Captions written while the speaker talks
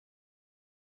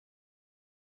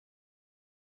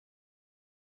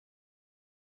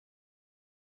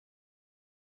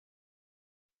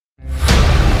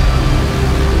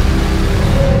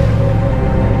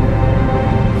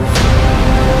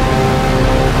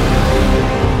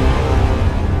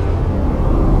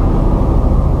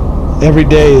Every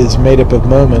day is made up of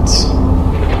moments.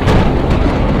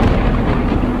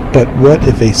 But what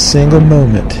if a single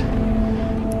moment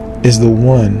is the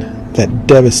one that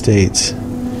devastates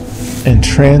and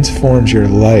transforms your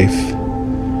life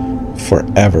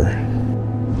forever?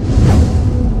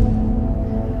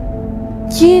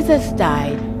 Jesus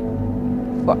died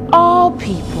for all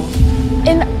people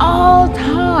in all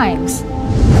times.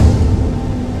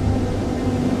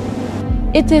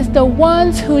 It is the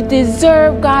ones who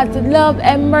deserve God's love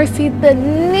and mercy the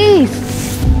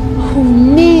least who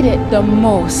need it the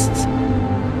most.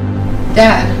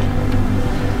 Dad,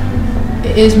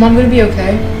 is Mom gonna be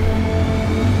okay?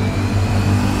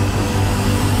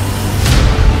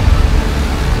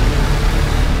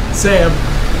 Sam,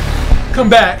 come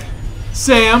back.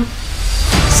 Sam!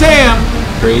 Sam!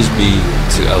 Praise be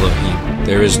to Elohim.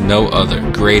 There is no other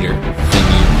greater than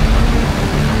you.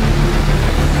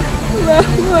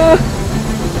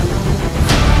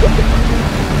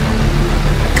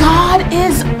 God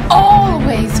is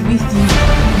always with you.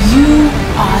 You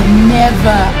are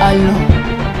never alone.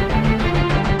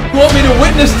 You want me to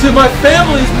witness to my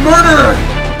family's murderer?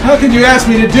 How can you ask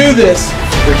me to do this?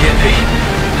 Forgive me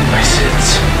of my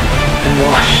sins and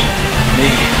wash me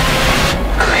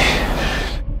clean.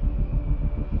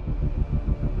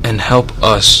 And help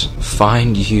us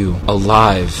find you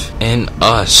alive in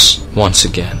us once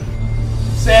again.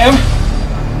 Sam?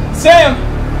 Sam!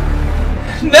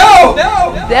 No!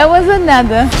 No! There was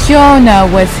another. Jonah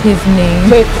was his name.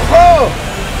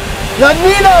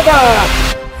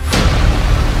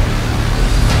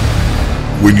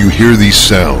 When you hear these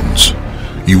sounds,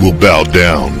 you will bow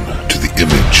down to the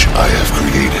image I have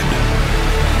created.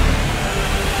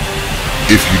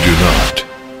 If you do not,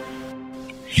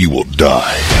 you will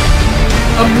die.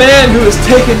 A man who has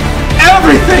taken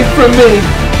everything from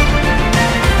me!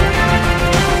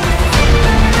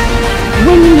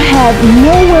 When you have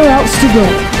nowhere else to go,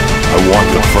 I want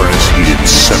the furnace heated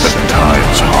 7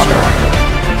 times hotter.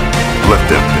 Let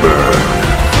them burn.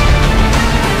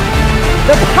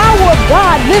 the power of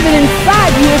God living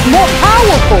inside you is more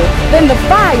powerful than the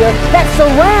fire that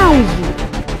surrounds you.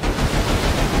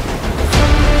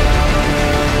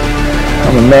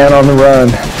 I'm a man on the run.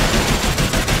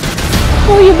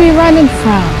 Who you be running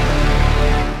from?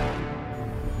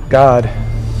 God.